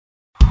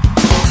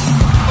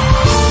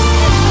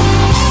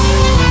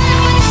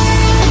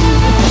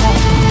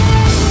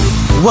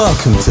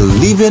Welcome to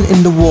Living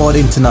in the Word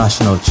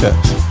International Church.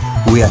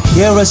 We are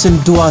hearers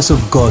and doers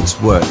of God's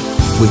Word,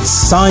 with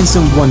signs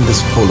and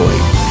wonders following.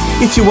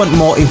 If you want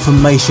more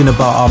information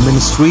about our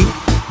ministry,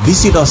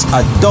 visit us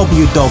at www.litweek.org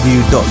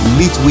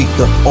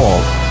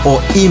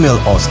or email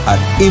us at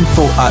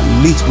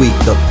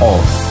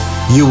info@litweek.org.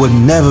 You will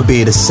never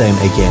be the same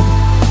again.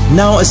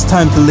 Now it's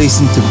time to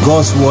listen to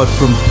God's Word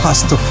from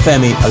Pastor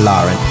Femi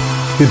Alaran.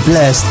 Be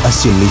blessed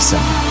as you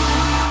listen.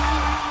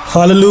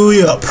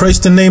 Hallelujah. Praise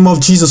the name of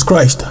Jesus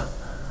Christ.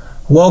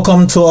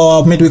 Welcome to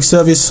our midweek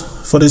service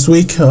for this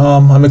week.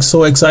 I'm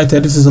so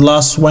excited. This is the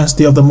last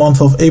Wednesday of the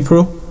month of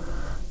April.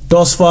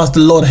 Thus far, the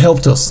Lord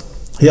helped us.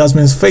 He has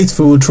been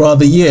faithful throughout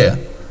the year.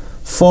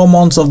 4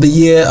 months of the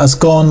year has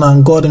gone,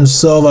 and God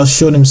himself has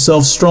shown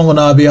himself strong on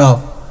our behalf,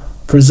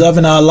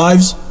 preserving our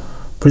lives,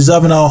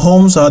 preserving our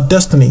homes, our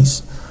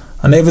destinies,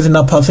 and everything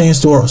that pertains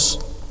to us.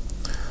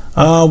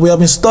 We have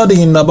been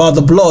studying about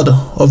the blood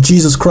of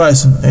Jesus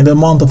Christ in the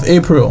month of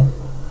April,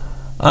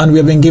 and we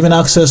have been given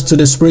access to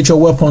the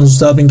spiritual weapons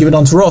that have been given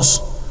unto us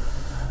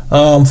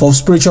for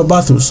spiritual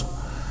battles.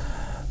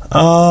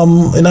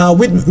 In our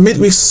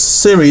midweek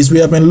series, we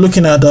have been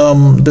looking at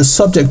the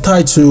subject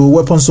titled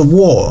Weapons of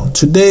War.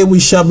 Today we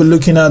shall be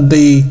looking at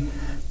the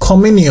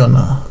communion.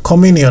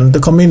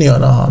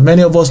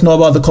 Many of us know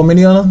about the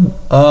communion,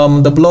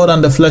 the blood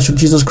and the flesh of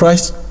Jesus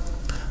Christ.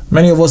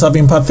 Many of us have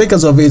been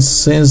partakers of it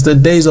since the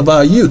days of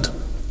our youth.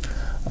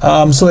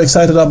 I'm so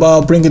excited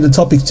about bringing the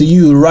topic to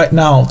you right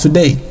now,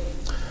 today.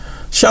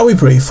 Shall we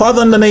pray?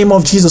 Father, in the name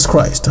of Jesus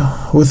Christ,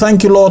 we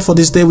thank you, Lord, for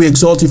this day. We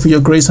exalt you for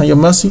your grace and your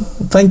mercy.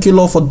 Thank you,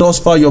 Lord, for thus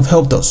far you have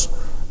helped us.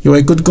 You are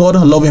a good God,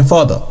 a loving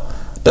Father.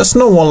 There's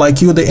no one like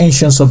you, the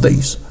ancients of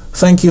days.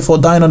 Thank you for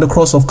dying on the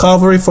cross of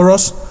Calvary for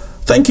us.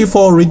 Thank you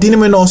for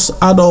redeeming us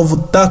out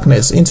of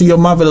darkness into your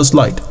marvelous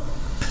light.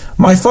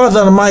 My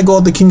Father and my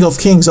God, the King of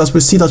Kings, as we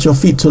sit at your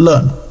feet to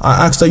learn,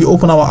 I ask that you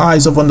open our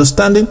eyes of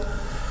understanding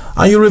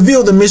and you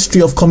reveal the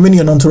mystery of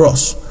communion unto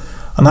us.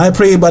 And I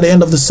pray by the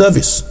end of the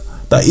service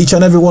that each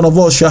and every one of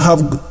us shall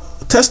have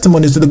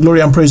testimonies to the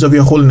glory and praise of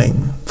your holy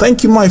name.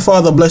 Thank you, my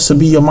Father. Blessed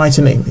be your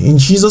mighty name. In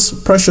Jesus'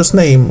 precious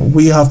name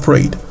we have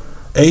prayed.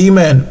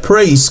 Amen.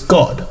 Praise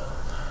God.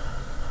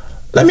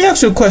 Let me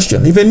ask you a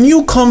question. If a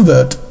new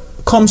convert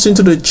comes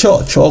into the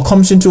church or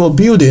comes into a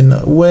building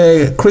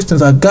where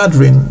Christians are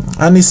gathering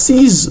and he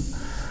sees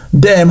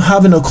them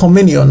having a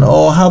communion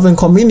or having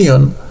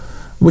communion,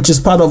 which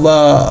is part of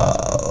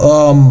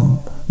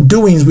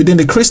doings within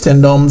the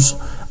Christendoms,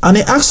 and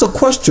he asks a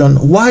question,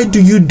 why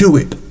do you do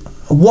it?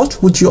 What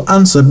would your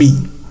answer be?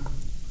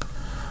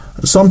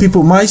 Some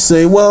people might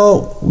say,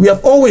 well, we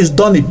have always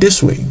done it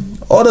this way.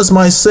 Others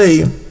might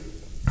say,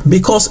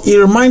 because it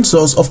reminds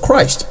us of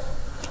Christ.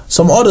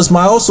 Some others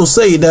might also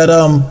say that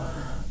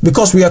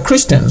because we are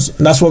Christians,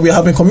 that's why we are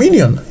having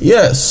communion.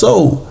 Yes,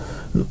 so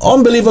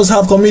unbelievers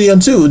have communion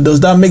too. Does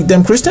that make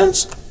them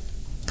Christians?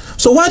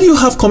 So why do you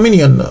have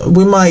communion?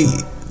 We might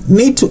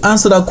need to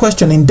answer that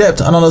question in depth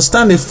and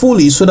understand it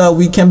fully so that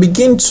we can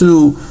begin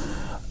to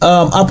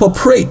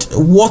appropriate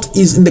what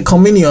is in the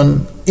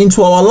communion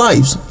into our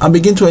lives and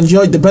begin to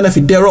enjoy the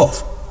benefit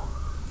thereof.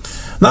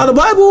 Now, the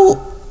Bible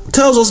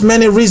tells us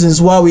many reasons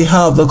why we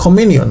have the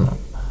communion,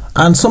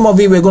 and some of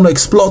it we're going to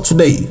explore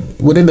today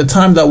within the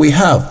time that we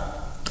have.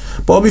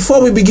 But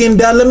before we begin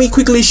that, let me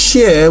quickly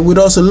share with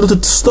us a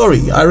little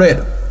story I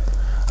read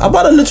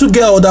about a little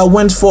girl that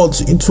went forth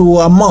into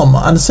her mom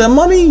and said,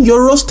 "Mommy,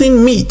 you're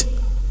roasting meat."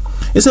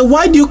 He said,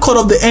 "Why do you cut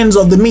off the ends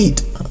of the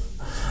meat?"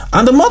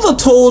 And the mother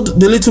told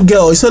the little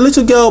girl, he said,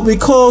 "Little girl,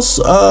 because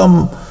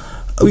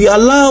it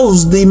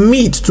allows the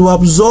meat to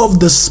absorb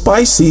the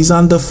spices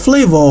and the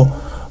flavor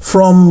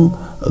from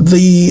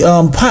the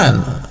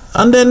pan."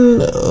 And then,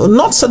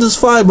 not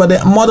satisfied by the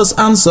mother's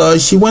answer,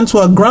 she went to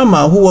her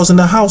grandma, who was in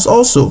the house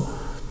also.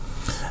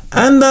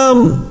 And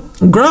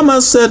grandma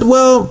said,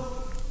 "Well,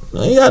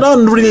 I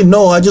don't really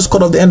know. I just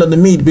cut off the end of the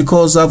meat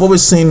because I've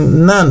always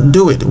seen Nan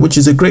do it," which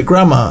is a great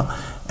grandma.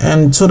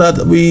 And so that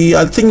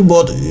I think,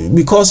 but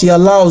because he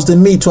allows the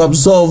meat to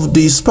absorb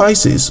the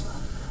spices,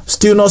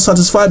 still not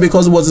satisfied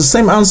because it was the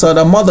same answer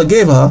that mother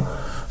gave her,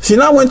 she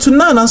now went to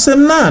Nan and said,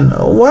 "Nan,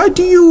 why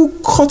do you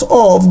cut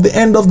off the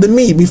end of the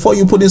meat before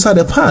you put inside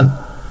the pan?"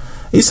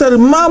 He said,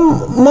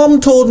 Mom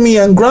told me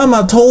and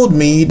Grandma told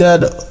me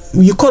that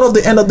you cut off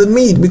the end of the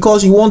meat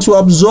because you want to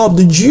absorb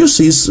the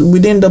juices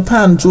within the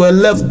pan to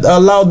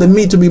allow the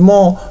meat to be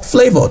more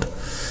flavored."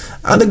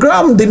 And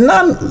the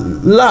Nan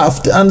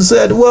laughed and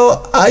said,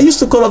 "Well, I used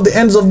to cut off the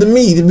ends of the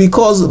meat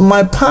because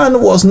my pan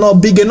was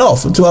not big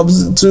enough to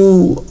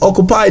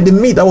occupy the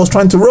meat I was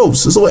trying to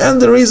roast. So that's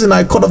the reason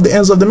I cut off the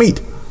ends of the meat."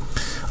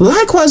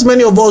 Likewise,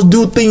 many of us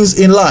do things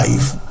in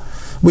life.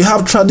 We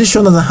have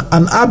traditions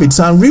and habits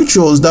and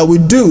rituals that we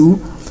do,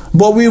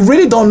 but we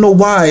really don't know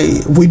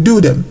why we do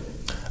them.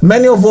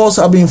 Many of us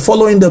have been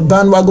following the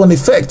bandwagon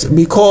effect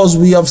because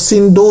we have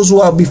seen those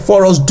who are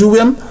before us do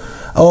them,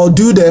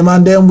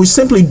 and then we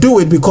simply do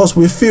it because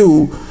we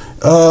feel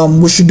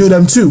we should do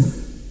them too.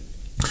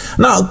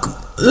 Now,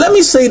 let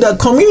me say that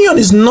communion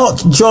is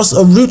not just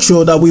a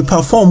ritual that we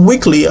perform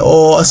weekly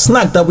or a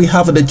snack that we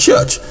have at the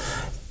church.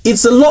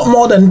 It's a lot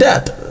more than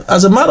that.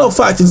 As a matter of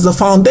fact, it's the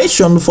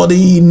foundation for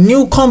the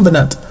new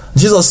covenant.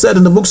 Jesus said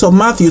in the books of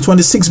Matthew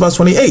 26 verse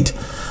 28,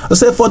 He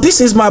said, "For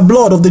this is my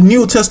blood of the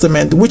New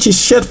Testament, which is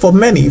shed for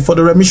many for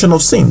the remission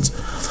of sins."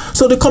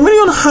 So the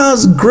communion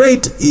has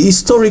great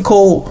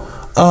historical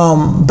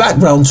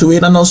background to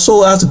it, and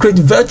also has great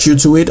virtue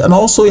to it, and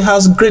also it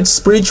has great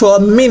spiritual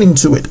meaning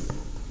to it.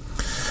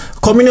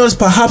 Communion is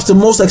perhaps the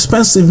most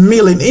expensive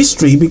meal in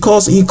history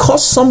because it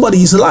cost somebody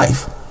his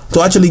life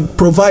to actually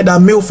provide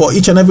that meal for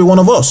each and every one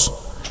of us.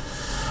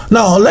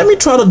 Now, let me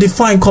try to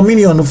define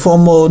communion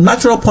from a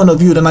natural point of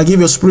view, then I give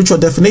you a spiritual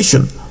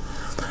definition.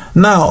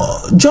 Now,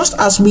 just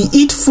as we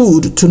eat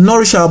food to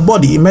nourish our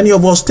body, many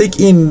of us take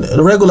in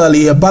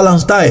regularly a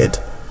balanced diet,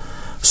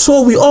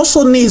 so we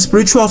also need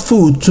spiritual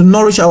food to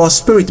nourish our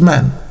spirit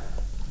man.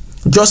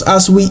 Just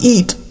as we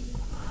eat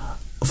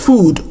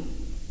food,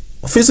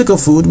 physical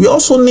food, we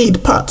also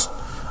need part.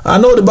 I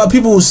know that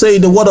people will say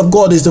the word of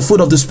God is the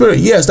food of the spirit.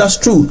 Yes, that's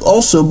true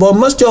also, but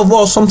most of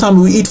us, sometimes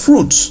we eat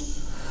fruits.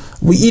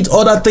 We eat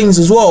other things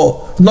as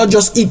well, not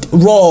just eat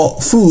raw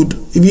food.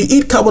 If you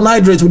eat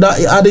carbohydrates without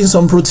adding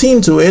some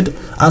protein to it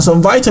and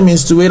some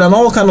vitamins to it and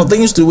all kind of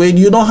things to it,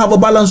 you don't have a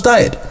balanced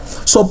diet.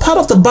 So part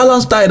of the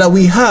balanced diet that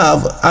we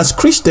have as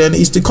Christian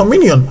is the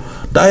communion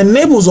that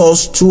enables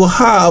us to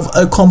have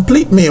a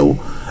complete meal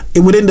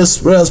within the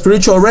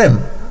spiritual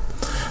realm.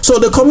 So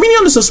the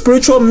communion is a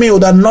spiritual meal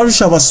that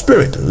nourishes our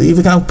spirit. If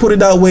you can put it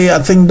that way, I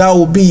think that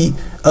will be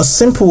a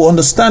simple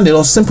understanding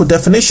or simple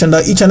definition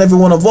that each and every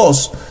one of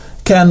us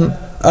can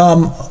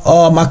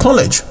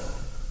acknowledge.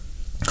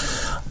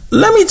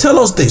 Let me tell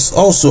us this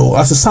also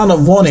as a sign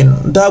of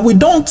warning, that we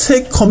don't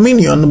take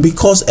communion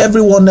because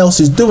everyone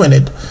else is doing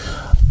it.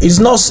 It's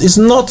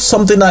not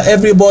something that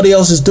everybody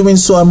else is doing,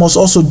 so I must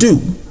also do.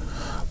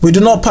 We do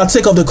not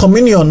partake of the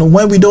communion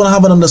when we don't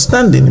have an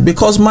understanding,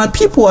 because my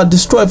people are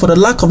destroyed for the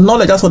lack of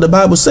knowledge. That's what the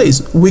Bible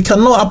says. We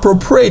cannot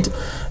appropriate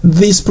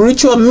the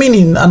spiritual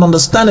meaning and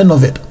understanding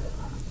of it.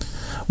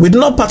 We do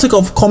not partake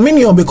of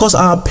communion because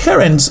our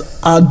parents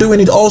are doing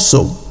it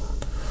also.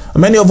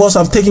 Many of us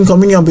have taken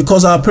communion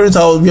because our parents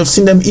we have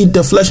seen them eat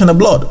the flesh and the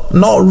blood,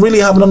 not really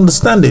have an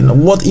understanding of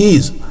what it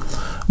is.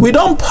 We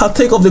don't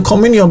partake of the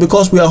communion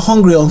because we are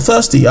hungry or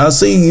thirsty. I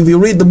say, if you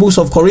read the books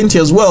of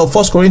Corinthians well,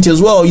 1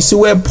 Corinthians well, you see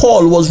where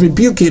Paul was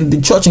rebuking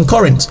the church in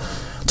Corinth,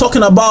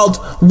 talking about,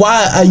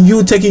 why are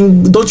you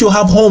don't you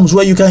have homes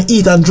where you can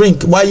eat and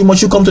drink? Why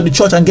must you come to the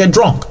church and get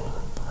drunk?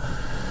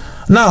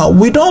 Now,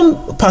 we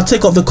don't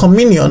partake of the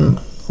communion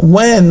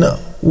when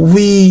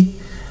we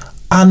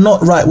are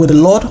not right with the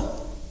Lord,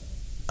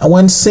 and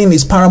when sin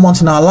is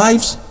paramount in our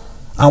lives,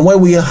 and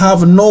when we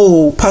have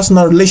no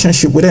personal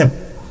relationship with Him.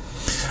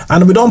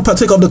 And we don't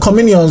partake of the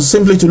communion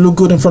simply to look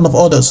good in front of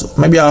others,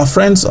 maybe our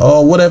friends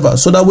or whatever,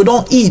 so that we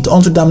don't eat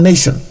unto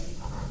damnation.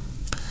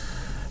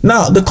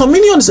 Now, the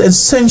communion is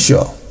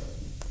essential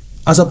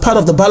as a part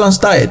of the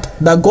balanced diet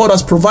that God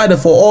has provided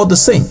for all the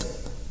saints.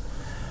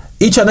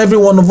 Each and every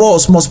one of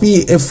us must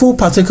be a full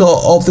partaker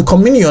of the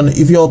communion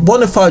if you're a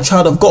bona fide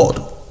child of God.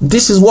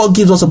 This is what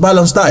gives us a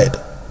balanced diet.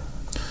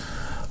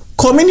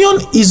 Communion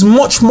is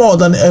much more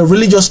than a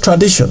religious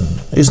tradition.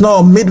 It's not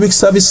a midweek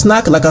service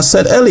snack, like I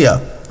said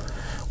earlier.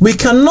 We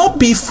cannot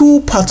be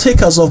full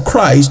partakers of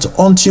Christ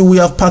until we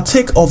have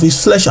partake of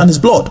His flesh and His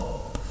blood.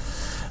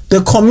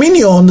 The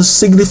communion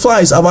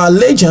signifies our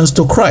allegiance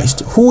to Christ,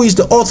 who is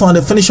the author and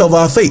the finisher of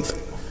our faith.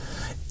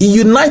 It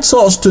unites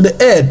us to the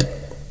head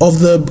of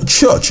the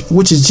church,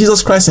 which is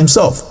Jesus Christ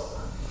Himself.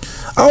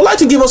 I would like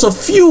to give us a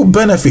few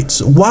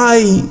benefits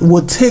why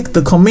we'll take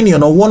the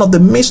communion, or one of the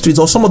mysteries,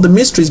 or some of the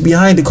mysteries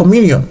behind the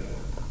communion.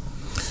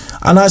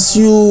 And as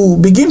you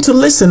begin to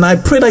listen, I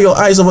pray that your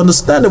eyes of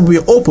understanding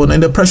will be open in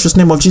the precious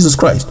name of Jesus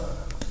Christ.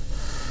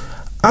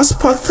 As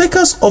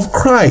partakers of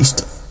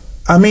Christ,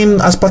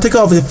 as partaker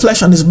of the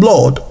flesh and His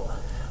blood,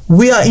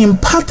 we are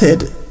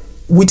imparted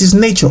with His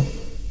nature,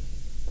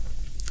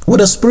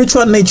 with a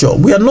spiritual nature.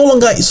 We are no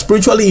longer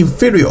spiritually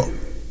inferior,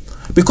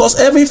 because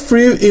every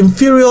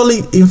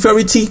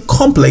inferiority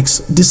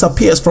complex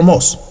disappears from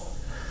us.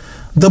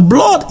 The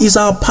blood is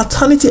our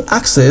paternity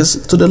access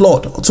to the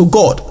Lord, to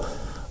God.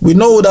 We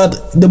know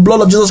that the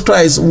blood of Jesus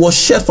Christ was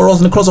shed for us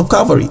on the cross of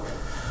Calvary,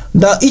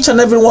 that each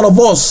and every one of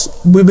us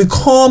will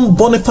become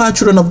bona fide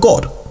children of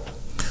God.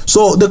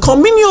 So the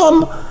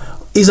communion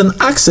is an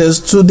access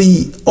to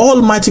the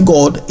Almighty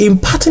God,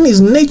 imparting His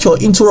nature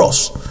into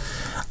us.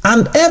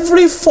 And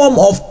every form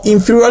of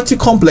inferiority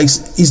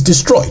complex is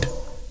destroyed.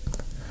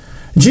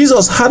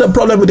 Jesus had a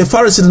problem with the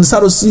Pharisees and the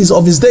Sadducees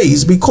of His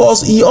days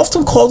because He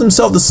often called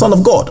Himself the Son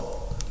of God.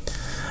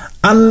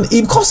 And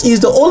because He is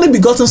the only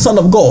begotten Son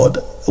of God,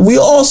 we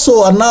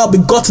also are now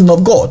begotten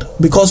of God,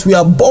 because we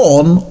are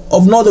born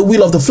of not the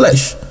will of the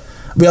flesh.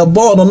 We are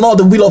born of not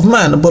the will of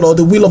man, but of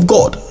the will of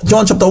God.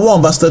 John chapter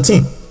 1 verse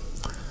 13.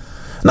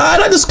 Now I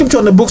read the scripture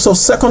in the books of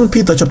 2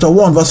 Peter chapter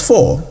 1 verse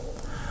 4,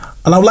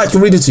 and I would like to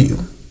read it to you.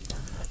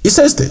 It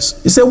says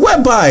this. It said,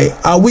 "Whereby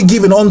are we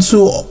given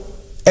unto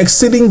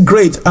exceeding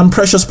great and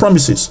precious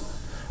promises,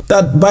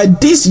 that by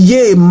this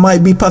ye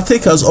might be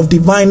partakers of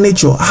divine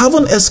nature,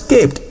 having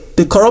escaped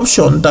the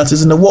corruption that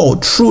is in the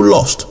world through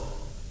lust.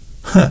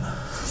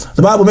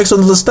 The Bible makes us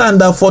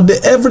understand that for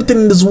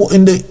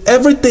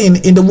everything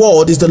in the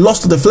world is the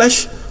lust of the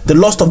flesh, the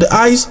lust of the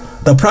eyes,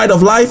 the pride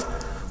of life,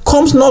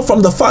 comes not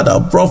from the Father,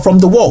 but from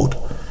the world.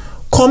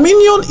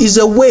 Communion is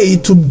a way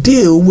to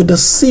deal with the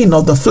sin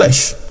of the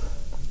flesh,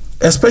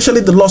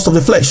 especially the lust of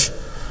the flesh.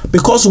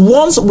 Because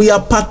once we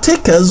are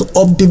partakers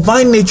of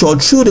divine nature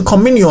through the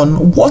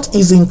communion, what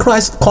is in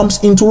Christ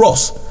comes into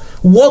us.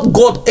 What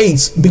God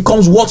hates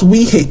becomes what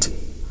we hate.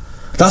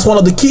 That's one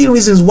of the key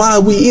reasons why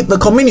we eat the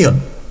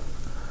communion.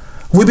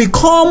 We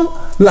become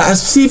like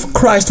as if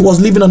Christ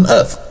was living on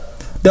earth.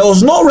 There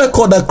was no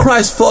record that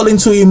Christ fell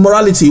into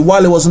immorality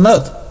while he was on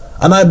earth.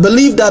 And I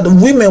believe that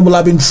women will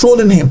have been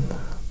trolling him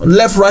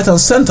left, right, and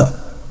center.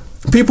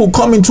 People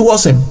coming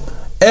towards him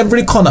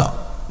every corner,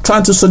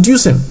 trying to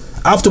seduce him.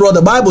 After all,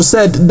 the Bible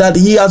said that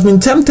he has been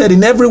tempted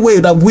in every way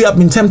that we have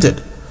been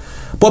tempted.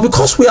 But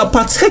because we are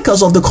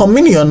partakers of the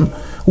communion,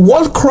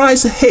 what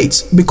Christ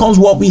hates becomes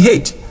what we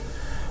hate.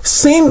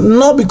 Sin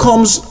not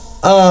becomes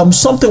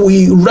something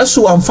we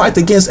wrestle and fight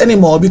against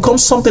anymore. It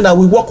becomes something that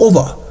we walk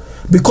over,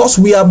 because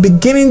we are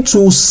beginning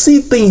to see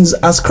things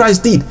as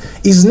Christ did.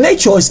 His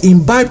nature is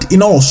imbibed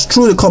in us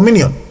through the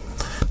communion.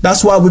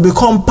 That's why we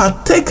become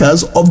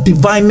partakers of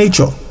divine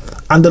nature.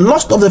 And the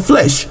lust of the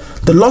flesh,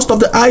 the lust of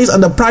the eyes,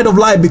 and the pride of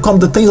life become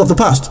the things of the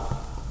past.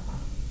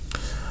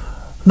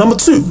 Number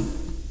 2,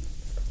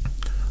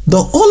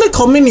 the Holy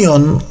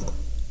Communion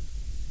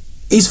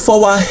is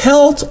for our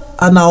health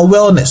and our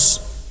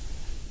wellness.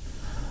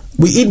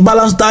 We eat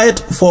balanced diet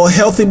for a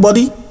healthy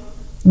body.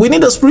 We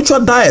need a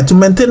spiritual diet to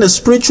maintain a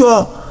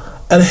spiritual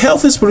and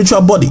healthy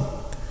spiritual body.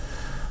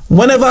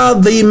 Whenever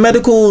the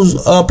medical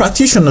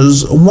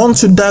practitioners want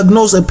to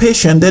diagnose a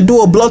patient, they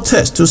do a blood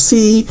test to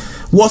see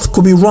what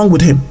could be wrong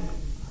with him.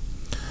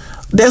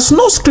 There's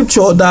no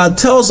scripture that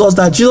tells us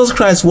that Jesus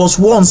Christ was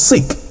once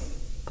sick.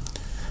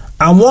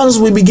 And once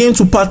we begin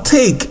to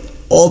partake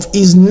of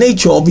his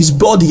nature, of his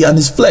body and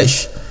his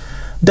flesh,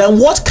 then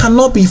what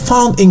cannot be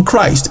found in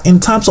Christ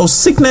in terms of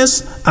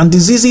sickness and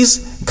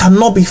diseases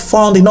cannot be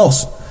found in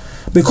us,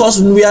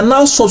 because we are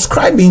now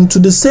subscribing to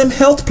the same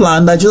health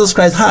plan that Jesus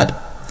Christ had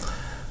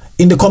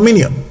in the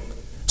communion.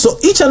 So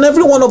each and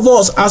every one of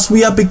us, as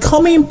we are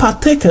becoming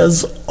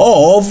partakers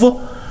of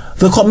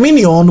the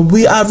communion,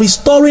 we are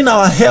restoring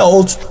our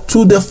health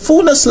to the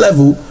fullness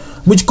level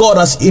which God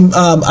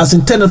has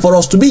intended for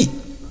us to be.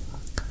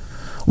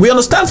 We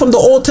understand from the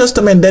Old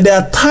Testament that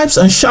there are types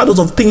and shadows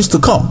of things to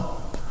come.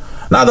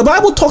 Now the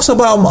Bible talks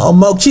about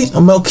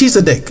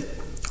Melchizedek,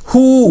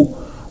 who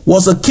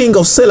was a king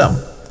of Salem,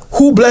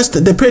 who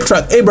blessed the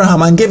patriarch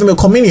Abraham and gave him a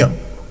communion.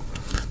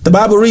 The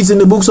Bible reads in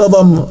the books of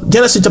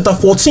Genesis chapter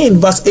 14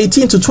 verse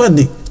 18 to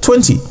 20.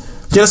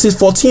 Genesis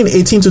 14,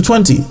 18 to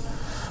 20.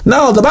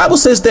 Now the Bible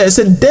says there, it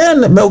said,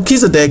 then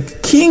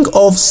Melchizedek, king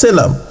of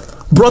Salem,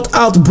 brought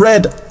out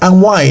bread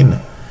and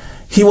wine.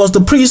 He was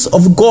the priest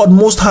of God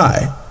Most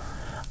High.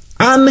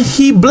 And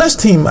he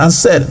blessed him and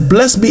said,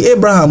 blessed be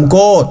Abraham of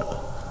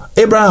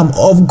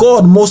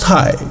God Most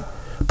High,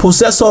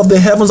 possessor of the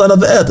heavens and of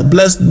the earth.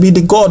 Blessed be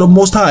the God of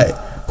Most High,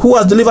 who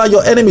has delivered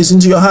your enemies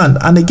into your hand.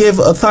 And he gave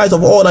a tithe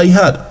of all that he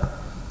had.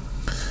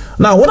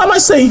 Now, what am I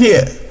saying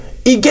here?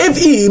 He gave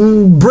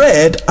him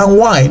bread and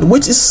wine,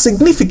 which is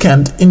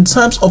significant in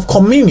terms of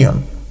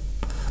communion.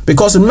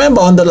 Because remember,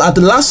 at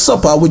the Last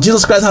Supper, which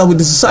Jesus Christ had with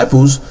his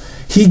disciples,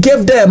 he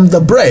gave them the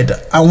bread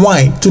and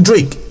wine to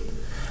drink.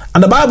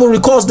 And the Bible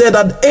records there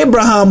that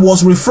Abraham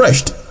was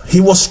refreshed.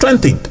 He was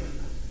strengthened.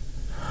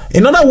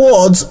 In other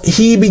words,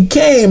 he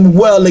became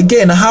well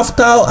again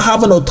after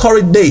having a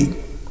torrid day.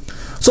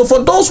 So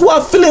for those who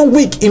are feeling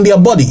weak in their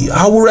body,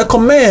 I will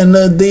recommend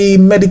the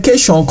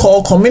medication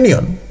called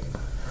communion,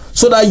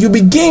 so that you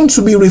begin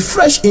to be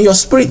refreshed in your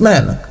spirit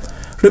man.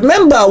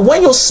 Remember,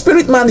 when your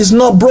spirit man is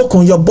not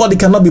broken, your body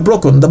cannot be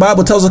broken. The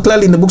Bible tells us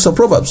clearly in the books of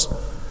Proverbs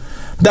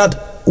that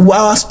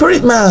our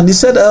spirit man, he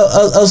said,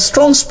 a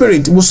strong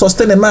spirit will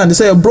sustain a man. He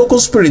said, a broken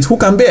spirit, who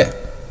can bear?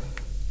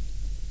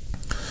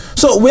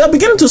 So we are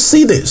beginning to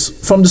see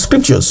this from the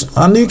scriptures,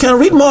 and you can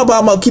read more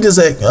about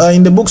Melchizedek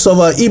in the books of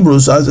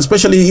Hebrews,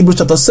 especially Hebrews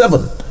chapter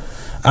 7,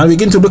 and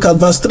begin to look at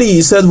verse 3.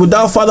 He says,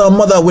 without father or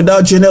mother,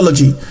 without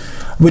genealogy,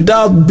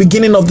 without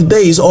beginning of the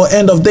days or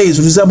end of days,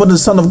 resembling the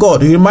Son of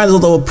God. He reminds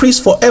us of a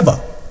priest forever.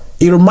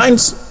 He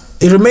remains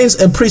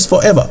a priest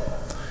forever.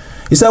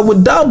 He said,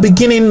 without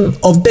beginning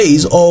of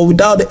days or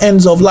without the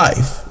ends of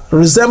life,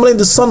 resembling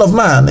the Son of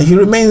Man, he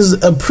remains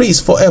a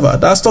priest forever.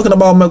 That's talking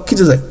about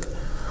Melchizedek.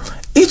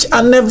 Each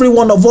and every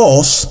one of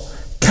us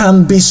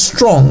can be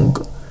strong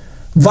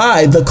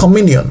by the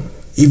communion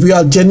if we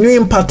are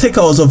genuine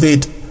partakers of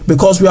it,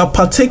 because we are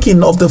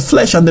partaking of the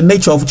flesh and the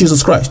nature of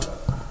Jesus Christ.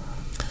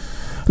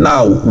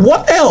 Now,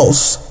 what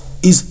else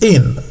is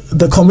in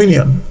the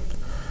communion?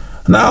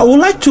 Now, I would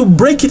like to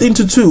break it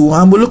into two,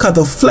 and we'll look at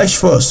the flesh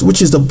first,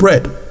 which is the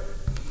bread.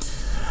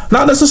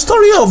 Now, there's a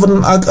story of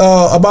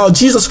about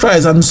Jesus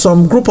Christ and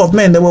some group of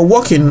men that were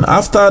walking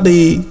after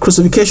the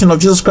crucifixion of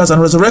Jesus Christ and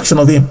resurrection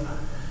of him.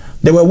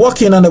 They were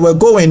walking and they were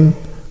going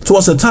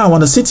towards the town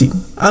and the city.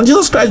 And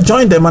Jesus Christ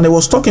joined them and he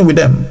was talking with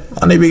them.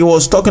 And he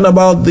was talking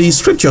about the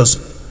scriptures.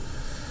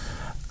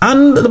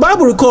 And the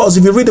Bible records,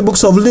 if you read the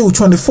books of Luke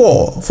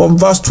 24, from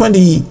verse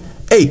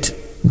 28,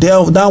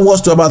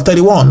 downwards to about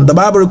 31, the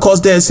Bible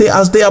records there, say,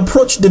 as they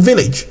approached the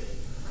village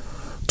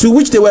to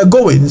which they were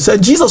going,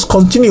 said Jesus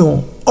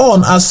continued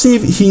on as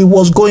if he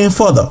was going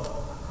further.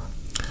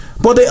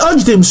 But they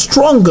urged him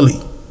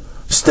strongly,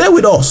 stay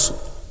with us,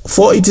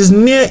 for it is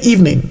near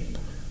evening.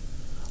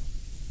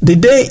 The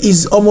day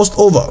is almost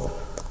over.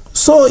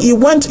 So he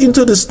went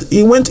into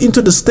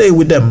the stay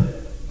with them.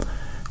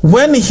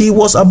 When he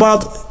was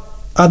about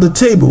at the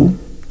table,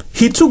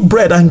 he took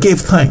bread and gave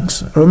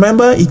thanks.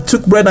 Remember, he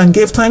took bread and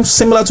gave thanks,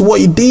 similar to what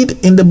he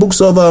did in the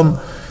books of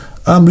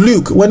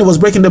Luke, when he was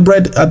breaking the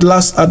bread at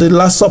the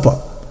Last Supper,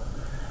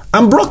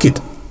 and broke it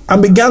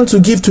and began to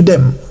give to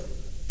them.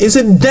 He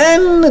said,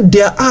 then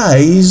their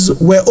eyes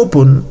were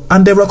open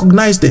and they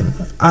recognized him,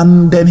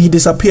 and then he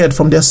disappeared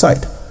from their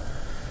sight.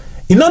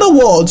 In other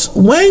words,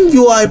 when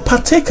you are a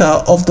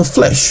partaker of the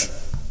flesh,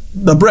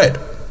 the bread,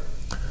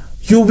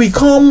 you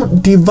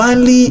become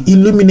divinely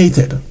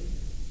illuminated.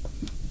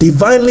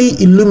 Divinely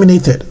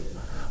illuminated.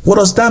 What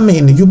does that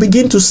mean? You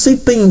begin to see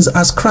things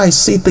as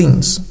Christ sees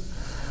things.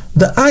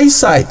 The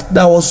eyesight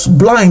that was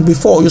blind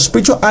before, your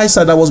spiritual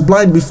eyesight that was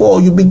blind before,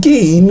 you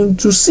begin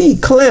to see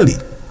clearly.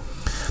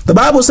 The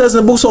Bible says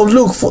in the books of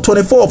Luke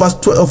 24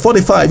 verse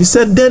 45, he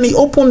said, then he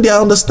opened their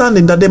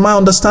understanding that they might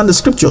understand the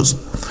scriptures.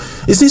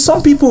 You see,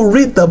 some people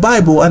read the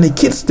Bible and it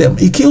kills them.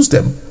 It kills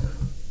them.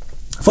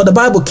 For the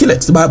Bible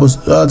killeth,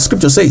 the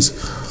scripture says.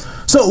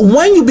 So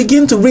when you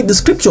begin to read the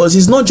scriptures,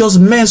 it's not just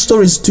mere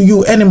stories to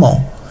you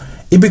anymore.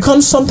 It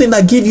becomes something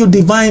that gives you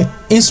divine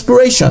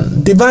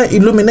inspiration, divine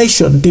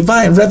illumination,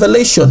 divine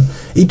revelation.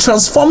 It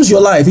transforms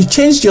your life. It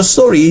changes your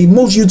story. It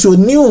moves you to a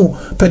new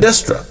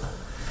pedestal.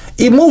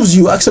 It moves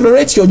you,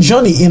 accelerates your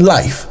journey in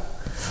life.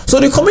 So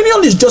the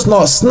communion is just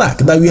not a snack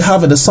that we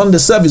have at the Sunday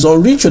service or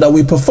ritual that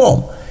we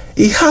perform.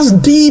 It has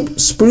deep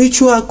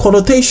spiritual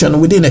connotation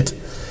within it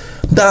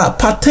that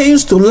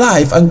pertains to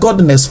life and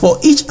godliness for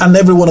each and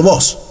every one of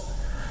us.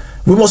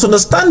 We must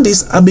understand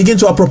this and begin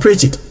to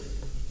appropriate it.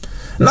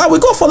 Now we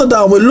go further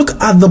down, we look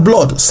at the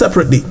blood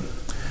separately.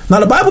 Now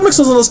the Bible makes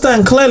us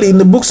understand clearly in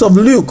the books of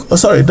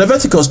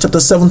Leviticus chapter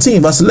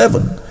 17 verse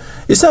 11.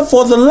 It said,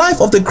 for the life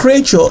of the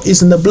creature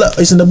is in the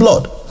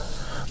blood.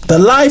 The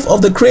life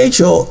of the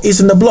creature is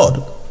in the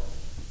blood.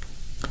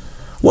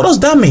 What does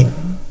that mean?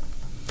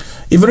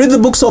 If you read the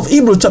books of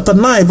Hebrews chapter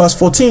 9 verse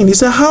 14, it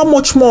said, how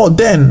much more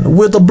then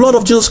will the blood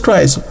of Jesus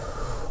Christ,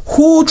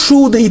 who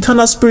through the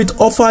eternal Spirit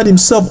offered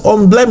himself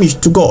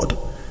unblemished to God,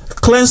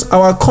 cleanse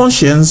our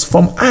conscience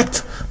from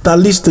act that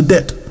leads to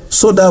death,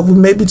 so that we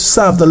may be to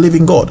serve the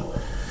living God.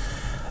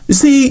 You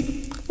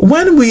see,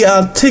 when we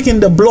are taking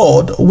the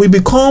blood, we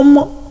become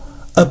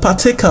a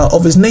partaker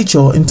of his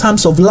nature in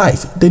terms of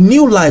life. The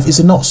new life is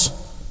in us.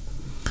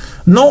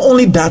 Not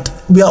only that,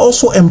 we are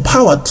also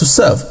empowered to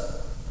serve.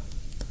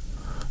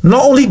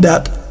 Not only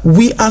that,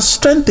 we are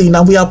strengthened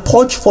and we are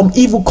purged from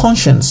evil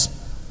conscience.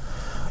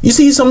 You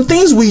see, some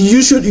things we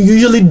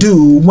usually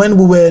do when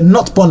we were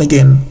not born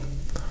again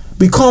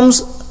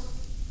becomes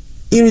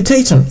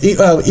irritation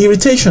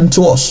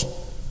to us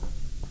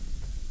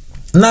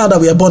now that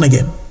we are born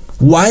again.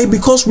 Why?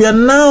 Because we are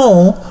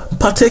now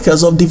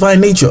partakers of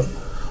divine nature.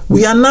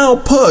 We are now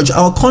purged.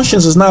 Our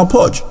conscience is now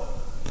purged.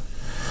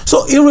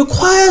 So it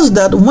requires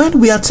that when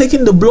we are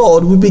taking the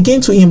blood, we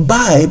begin to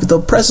imbibe the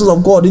presence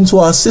of God into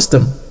our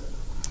system.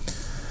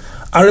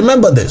 I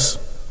remember this.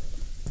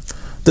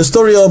 The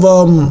story of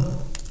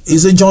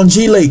John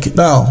G. Lake.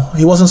 Now,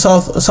 he was in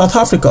South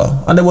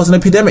Africa and there was an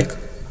epidemic.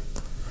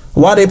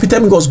 While the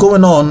epidemic was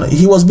going on,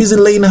 he was busy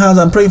laying hands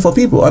and praying for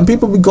people. And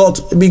people got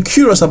be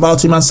curious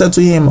about him and said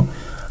to him,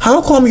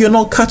 how come you're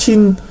not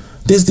catching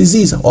this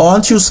disease? Or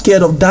aren't you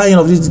scared of dying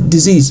of this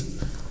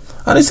disease?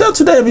 And he said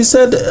to them, he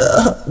said,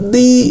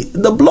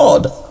 the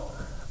blood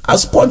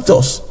has purged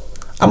us.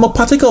 I'm a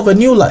partaker of a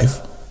new life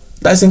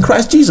that's in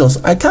Christ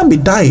Jesus. I can't be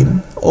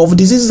dying of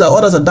diseases that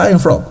others are dying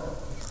from.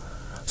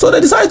 So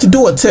they decided to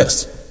do a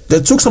test.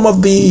 They took some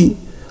of the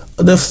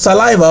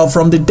saliva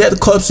from the dead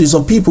corpses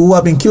of people who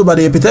have been killed by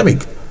the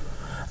epidemic,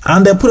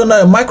 and they put it under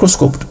a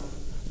microscope.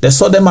 They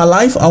saw them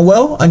alive and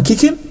well and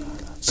kicking.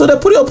 So they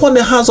put it upon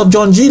the hands of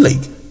John G.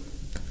 Lake.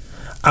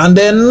 And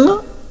then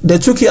they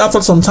took it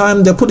after some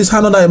time. They put his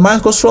hand under a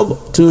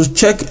microscope to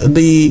check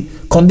the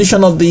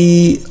condition of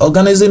the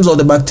organisms or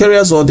the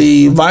bacteria or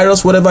the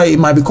virus, whatever it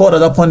might be called at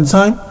that point in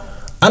time.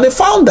 And they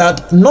found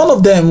that none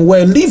of them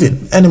were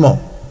living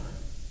anymore.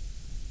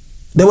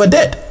 They were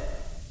dead.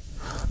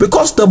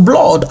 Because the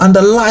blood and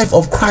the life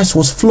of Christ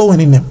was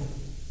flowing in them.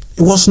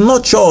 It was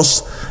not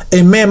just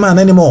a mere man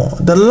anymore.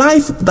 The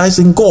life that is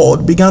in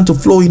God began to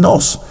flow in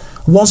us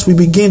once we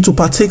begin to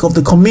partake of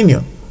the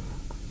communion.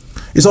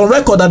 It's on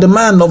record that the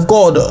man of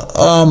God,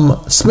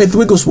 Smith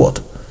Wigglesworth,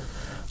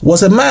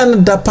 was a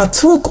man that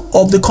partook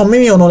of the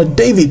communion on a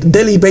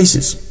daily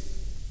basis.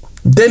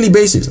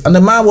 And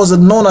the man was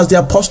known as the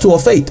apostle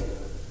of faith,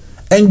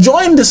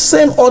 enjoying the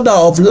same order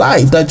of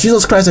life that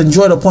Jesus Christ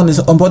enjoyed upon this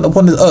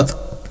earth.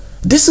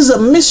 This is a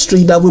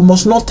mystery that we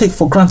must not take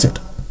for granted.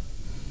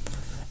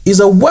 It's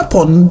a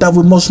weapon that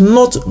we must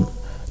not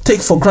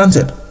take for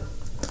granted.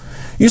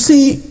 You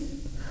see,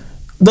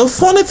 the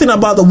funny thing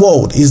about the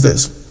world is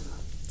this: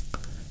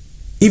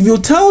 if you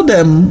tell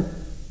them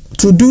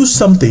to do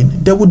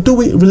something, they will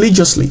do it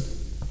religiously,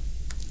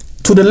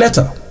 to the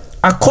letter,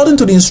 according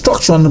to the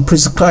instruction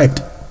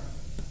prescribed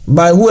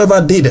by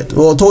whoever did it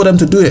or told them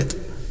to do it.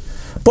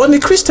 But in the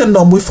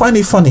Christendom, we find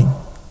it funny.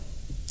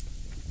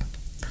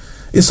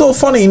 It's so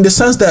funny in the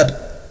sense that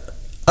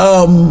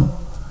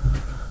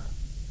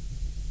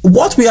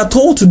what we are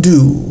told to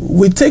do,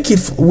 we take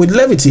it with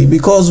levity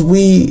because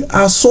we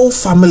are so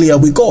familiar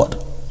with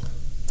God,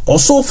 or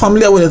so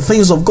familiar with the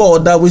things of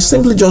God, that we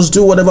simply just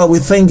do whatever we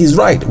think is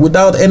right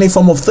without any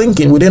form of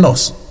thinking within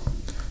us.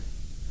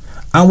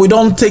 And we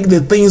don't take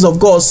the things of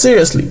God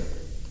seriously.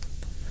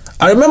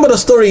 I remember the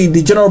story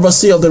the General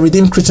Overseer of the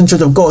Redeemed Christian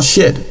Church of God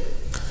shared.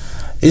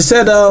 He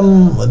said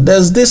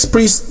there's this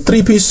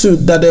three-piece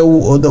suit that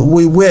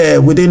we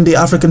wear within the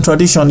African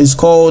tradition. It's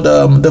called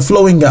the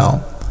flowing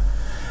gown.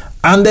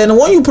 And then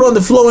when you put on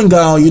the flowing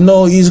gown, you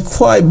know, it's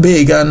quite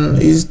big, and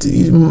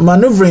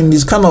maneuvering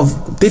is kind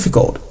of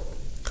difficult.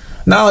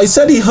 Now, he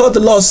said he heard the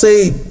Lord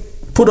say,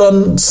 put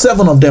on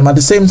 7 of them at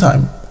the same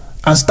time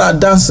and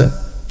start dancing.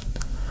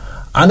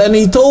 And then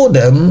he told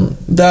them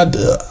that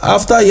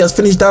after he has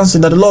finished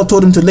dancing, that the Lord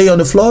told him to lay on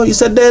the floor. He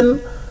said, then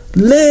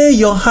lay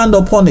your hand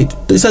upon it.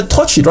 He said,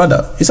 touch it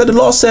rather. He said, the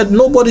Lord said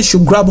nobody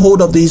should grab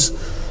hold of these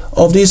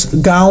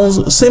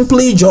gowns,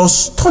 simply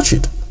just touch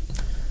it.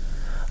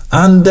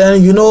 And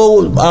then, you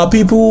know, our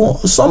people,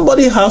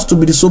 somebody has to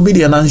be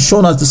disobedient and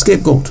shown as the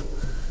scapegoat.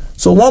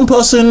 So one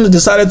person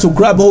decided to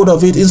grab hold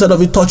of it instead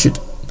of it touch it.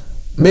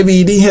 Maybe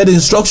he didn't hear the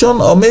instruction,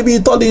 or maybe he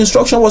thought the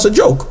instruction was a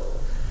joke.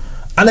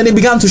 And then he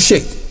began to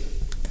shake.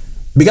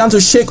 Began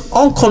to shake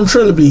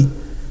uncontrollably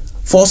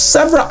for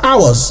several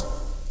hours.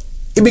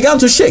 He began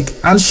to shake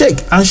and shake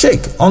and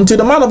shake until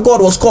the man of God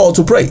was called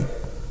to pray.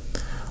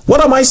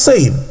 What am I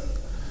saying?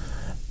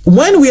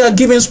 When we are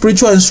given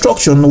spiritual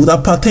instruction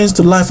that pertains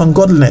to life and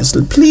godliness,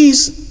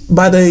 please,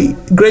 by the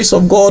grace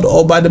of God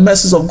or by the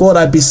mercies of God,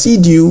 I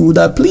beseech you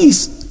that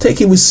please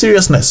take it with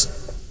seriousness,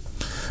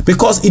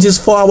 because it is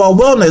for our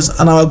wellness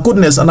and our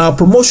goodness and our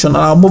promotion and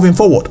our moving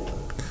forward.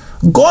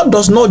 God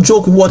does not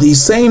joke with what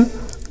he's saying.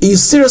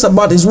 He's serious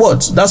about his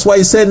words. That's why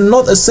he said,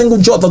 not a single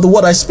jot of the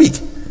word I speak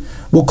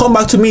will come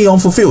back to me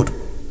unfulfilled.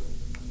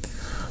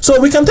 So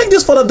we can take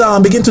this further down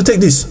and begin to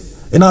take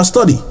this in our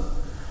study.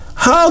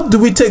 How do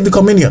we take the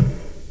communion?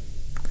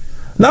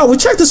 Now we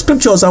check the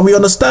scriptures and we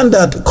understand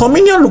that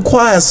communion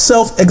requires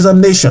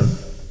self-examination.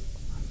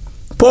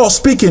 Paul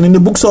speaking in the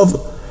books of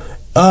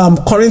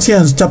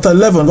Corinthians chapter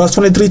 11 verse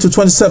 23 to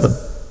 27.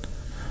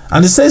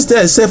 And it says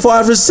there, it says, for I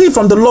have received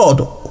from the Lord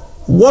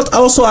what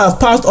also I have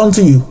passed on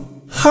to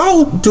you.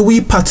 How do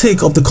we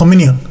partake of the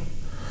communion?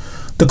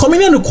 The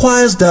communion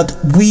requires that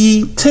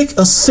we take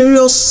a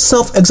serious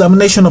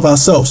self-examination of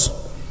ourselves.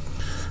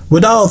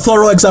 Without a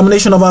thorough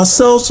examination of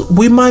ourselves,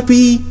 we might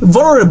be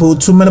vulnerable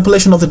to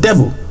manipulation of the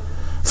devil.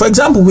 For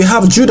example, we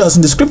have Judas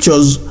in the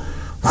scriptures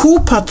who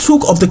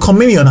partook of the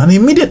communion, and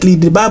immediately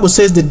the Bible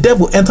says the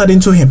devil entered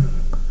into him.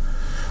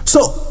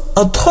 So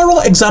a thorough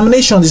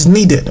examination is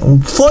needed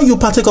before you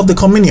partake of the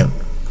communion.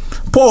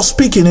 Paul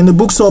speaking in the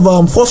books of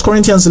 1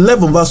 Corinthians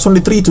 11 verse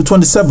 23 to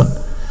 27.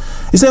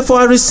 He said, for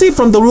I received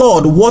from the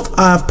Lord what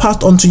I have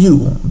passed on to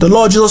you. The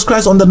Lord Jesus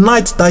Christ, on the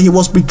night that he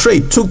was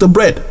betrayed, took the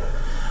bread.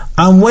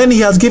 And when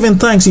he had given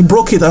thanks, he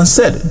broke it and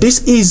said,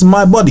 this is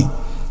my body,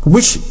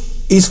 which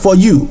is for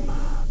you.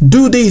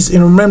 Do this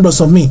in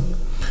remembrance of me.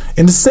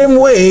 In the same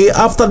way,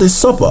 after the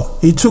supper,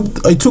 he took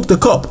the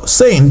cup,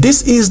 saying,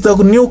 this is the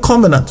new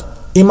covenant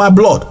in my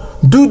blood.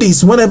 Do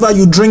this whenever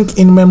you drink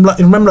in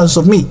remembrance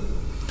of me.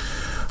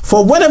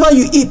 For whenever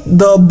you eat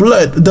the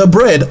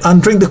bread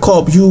and drink the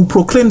cup, you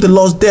proclaim the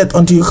Lord's death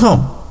until you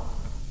come.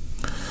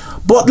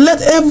 But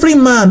let every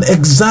man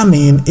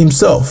examine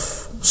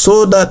himself,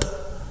 so that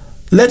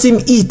let him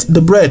eat the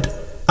bread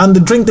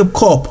and drink the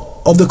cup.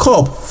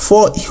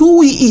 For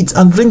who eats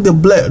and drink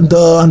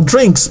and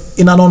drinks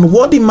in an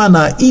unworthy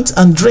manner, eats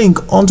and drink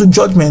unto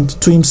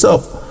judgment to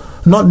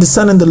himself, not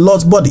discerning the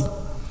Lord's body.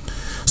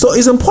 So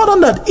it's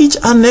important that each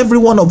and every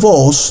one of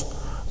us,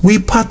 we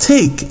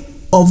partake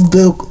of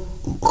the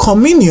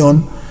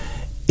communion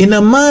in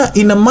a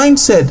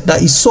mindset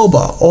that is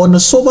sober, or in a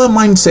sober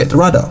mindset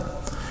rather,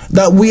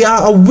 that we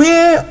are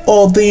aware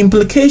of the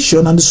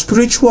implication and the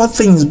spiritual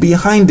things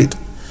behind it.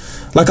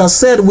 Like I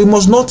said, we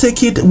must not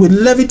take it with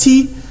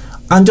levity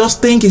and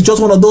just think it's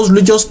just one of those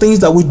religious things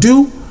that we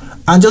do,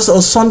 and just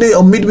a Sunday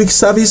or midweek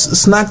service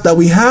snack that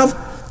we have,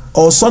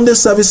 or Sunday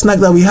service snack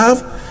that we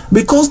have,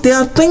 because there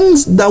are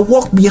things that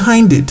work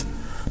behind it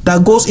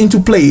that goes into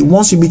play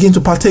once you begin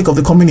to partake of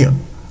the communion.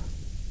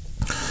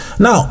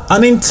 Now,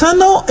 an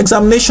internal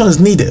examination is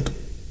needed,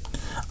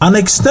 An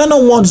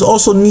external one is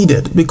also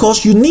needed,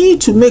 because you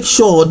need to make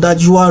sure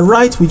that you are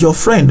right with your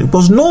friend,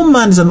 because no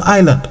man is an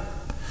island.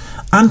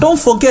 And don't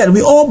forget,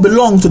 we all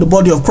belong to the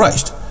body of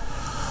Christ.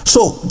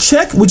 So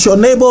check with your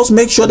neighbors,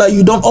 make sure that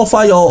you don't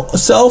offer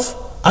yourself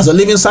as a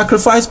living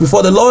sacrifice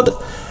before the Lord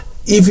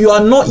if you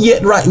are not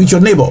yet right with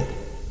your neighbor.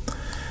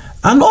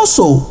 And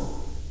also,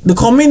 the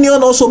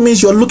communion also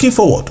means you're looking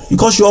forward,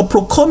 because you are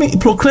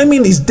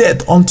proclaiming his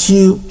death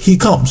until he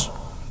comes.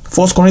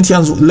 1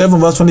 Corinthians 11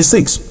 verse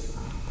 26.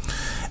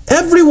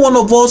 Every one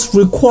of us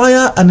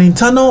require an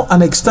internal,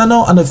 an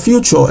external, and a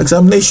future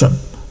examination.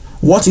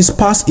 What is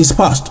past is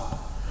past.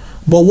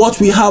 But what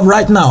we have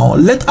right now,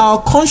 let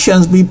our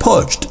conscience be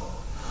purged,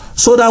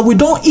 so that we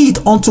don't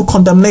eat unto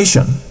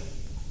condemnation.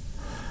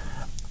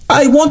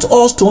 I want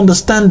us to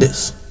understand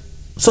this,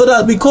 so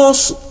that,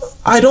 because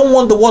I don't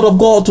want the word of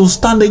God to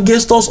stand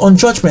against us on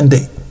Judgment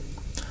Day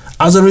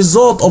as a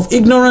result of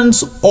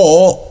ignorance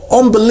or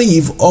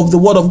unbelief of the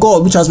word of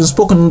God which has been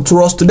spoken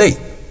to us today.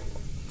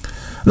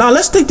 Now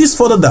let's take this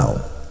further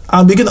down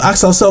and begin to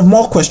ask ourselves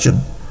more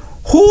questions.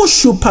 Who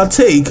should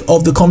partake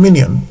of the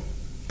communion?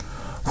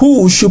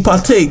 Who should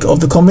partake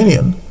of the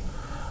communion?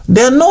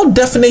 There's no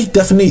definite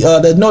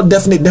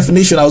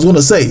definition, I was going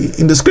to say,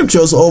 in the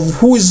scriptures of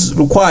who is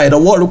required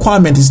or what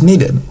requirement is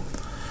needed.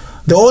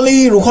 The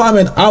only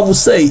requirement I would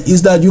say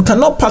is that you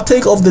cannot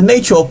partake of the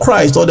nature of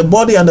Christ, or the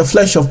body and the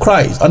flesh of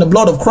Christ and the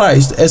blood of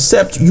Christ,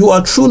 except you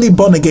are truly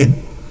born again.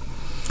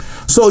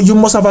 So you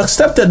must have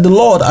accepted the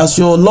Lord as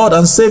your Lord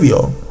and Savior.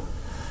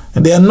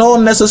 And there are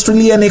not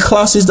necessarily any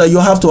classes that you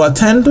have to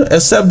attend,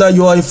 except that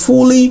you are a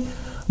fully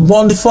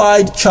bona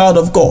fide child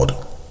of God.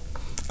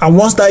 And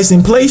once that is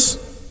in place,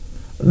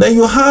 then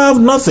you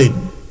have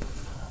nothing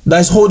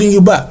that is holding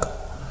you back.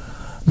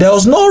 There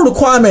was no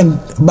requirement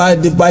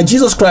by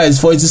Jesus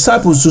Christ for his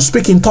disciples to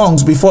speak in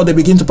tongues before they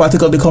begin to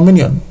partake of the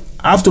communion.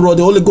 After all,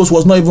 the Holy Ghost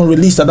was not even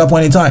released at that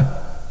point in time,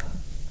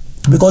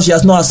 because he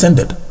has not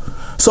ascended.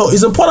 So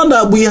it's important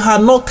that we are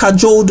not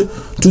cajoled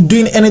to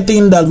doing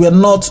anything that we are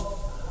not,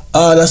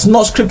 that's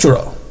not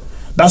scriptural.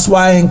 That's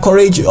why I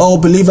encourage all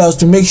believers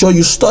to make sure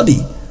you study.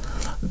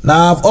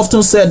 Now, I've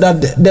often said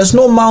that there's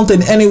no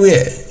mountain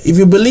anywhere. If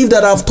you believe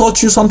that I've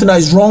taught you something that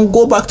is wrong,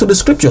 go back to the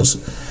scriptures.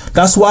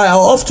 That's why I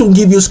often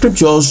give you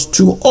scriptures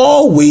to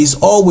always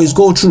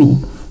go through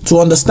to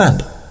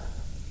understand.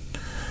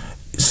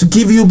 To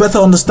give you better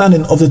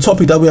understanding of the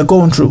topic that we are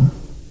going through.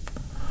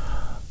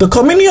 The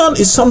communion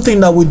is something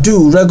that we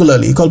do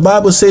regularly, because the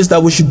Bible says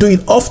that we should do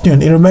it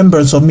often in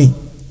remembrance of me.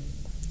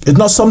 It's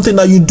not something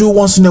that you do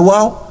once in a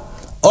while.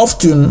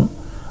 Often,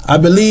 I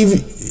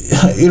believe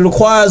it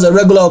requires a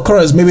regular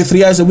occurrence, maybe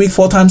 3 times a week,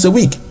 4 times a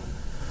week.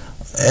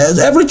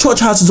 Every church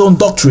has its own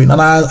doctrine,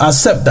 and I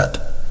accept that.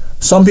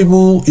 Some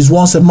people is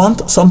once a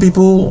month, some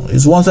people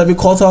is once every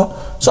quarter,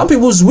 some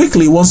people is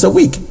weekly, once a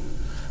week.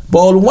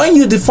 But when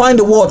you define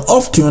the word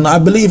often, I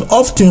believe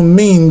often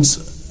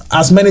means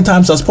as many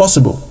times as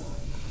possible.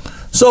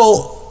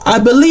 So I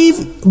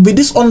believe with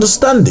this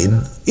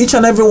understanding, each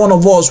and every one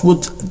of us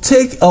would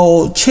take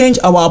or change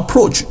our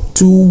approach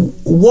to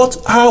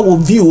how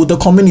we view the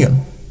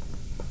communion.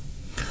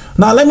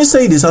 Now let me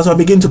say this as I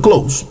begin to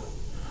close.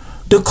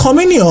 The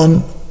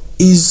communion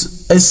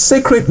is a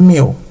sacred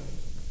meal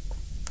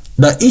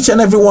that each and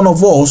every one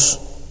of us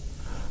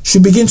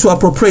should begin to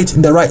appropriate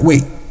in the right way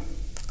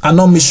and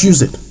not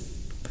misuse it.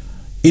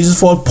 It is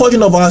for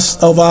purging of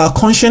our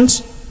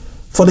conscience,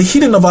 for the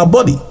healing of our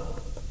body,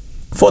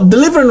 for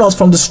delivering us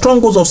from the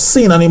strongholds of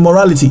sin and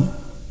immorality,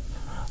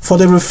 for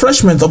the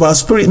refreshment of our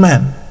spirit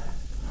man.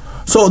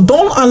 So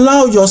don't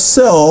allow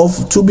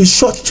yourself to be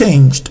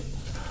shortchanged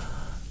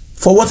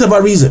for whatever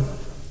reason,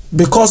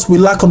 because we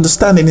lack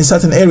understanding in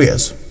certain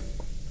areas.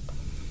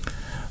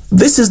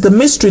 This is the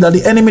mystery that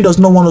the enemy does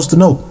not want us to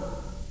know.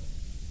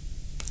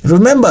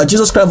 Remember,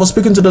 Jesus Christ was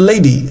speaking to the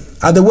lady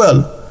at the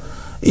well.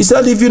 He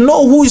said, if you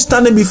know who is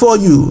standing before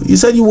you, he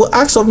said, you will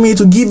ask of me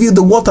to give you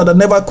the water that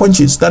never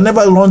quenches, that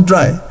never runs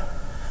dry.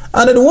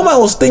 And then the woman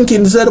was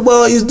thinking, said,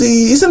 well,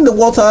 isn't the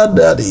water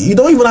that you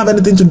don't even have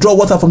anything to draw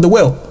water from the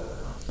well?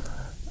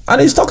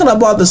 And he's talking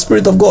about the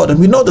Spirit of God. And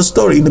we know the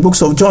story in the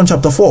books of John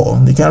chapter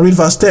 4. You can read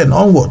verse 10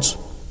 onwards.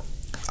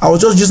 I was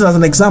just using it as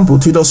an example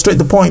to illustrate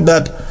the point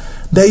that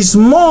there is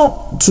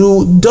more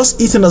to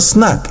just eating a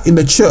snack in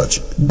the church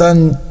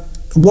than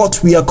what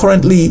we are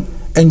currently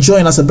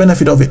enjoying as a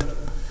benefit of it.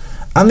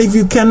 And if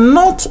you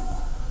cannot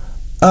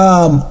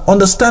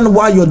understand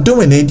why you're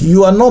doing it,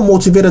 you are not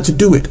motivated to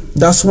do it.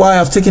 That's why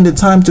I've taken the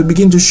time to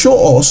begin to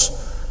show us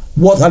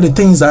what are the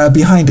things that are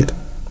behind it.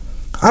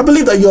 I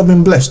believe that you have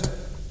been blessed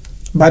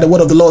by the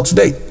word of the Lord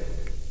today.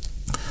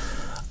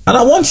 And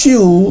I want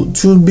you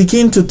to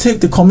begin to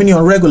take the communion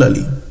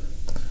regularly.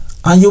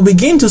 And you'll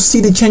begin to see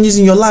the changes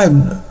in your life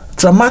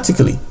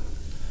dramatically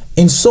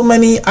in so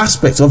many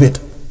aspects of it.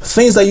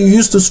 Things that you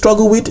used to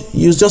struggle with,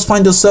 you just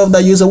find yourself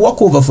that is a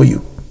walkover for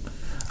you.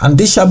 And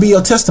this shall be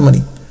your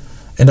testimony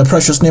in the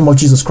precious name of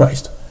Jesus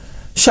Christ.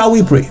 Shall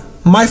we pray?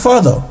 My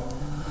Father,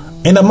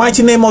 in the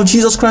mighty name of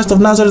Jesus Christ of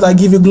Nazareth, I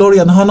give you glory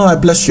and honor. I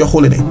bless your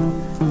holy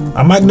name.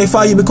 I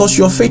magnify you because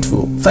you are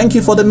faithful. Thank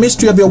you for the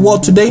mystery of your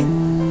word today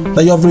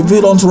that you have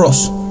revealed unto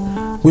us.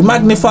 We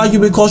magnify you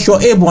because you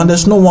are able and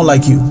there's no one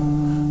like you.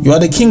 You are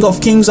the King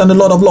of kings and the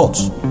Lord of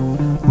lords.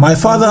 My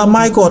Father and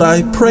my God,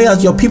 I pray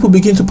as your people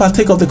begin to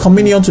partake of the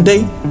communion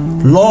today,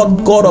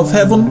 Lord God of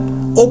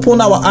heaven,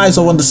 open our eyes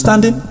of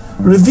understanding,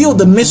 reveal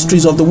the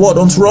mysteries of the word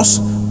unto us,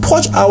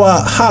 purge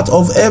our heart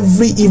of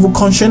every evil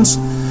conscience,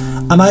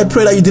 and I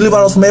pray that you deliver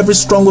us from every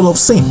stronghold of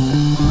sin.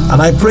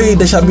 And I pray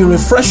there shall be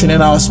refreshing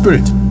in our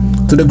spirit,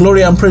 to the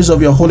glory and praise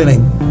of your holy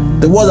name.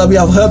 The word that we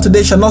have heard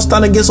today shall not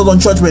stand against us on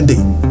judgment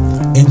day.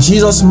 In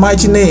Jesus'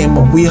 mighty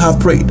name we have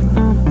prayed.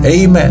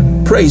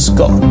 Amen. Praise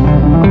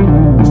God.